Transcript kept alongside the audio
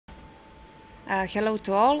Hello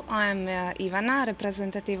to all, I'm Ivana,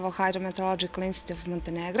 representative of Hydrometeorological Institute of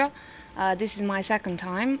Montenegro. This is my second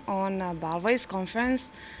time on BALWOIS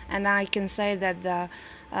conference, and I can say that the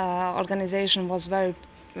organization was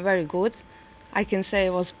very good. I can say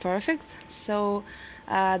it was perfect. So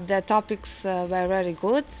the topics were very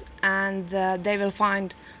good, and they will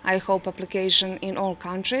find, I hope, application in all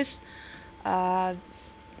countries.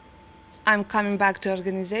 I'm coming back to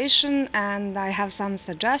organization, and I have some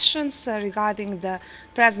suggestions regarding the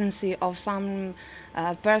presence of some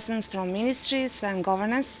persons from ministries and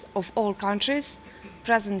governance of all countries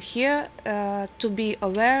present here to be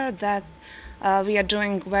aware that we are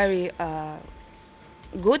doing very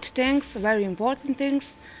good things, very important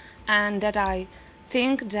things, and that I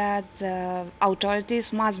think that the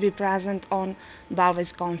authorities must be present on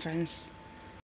BALWOIS conference.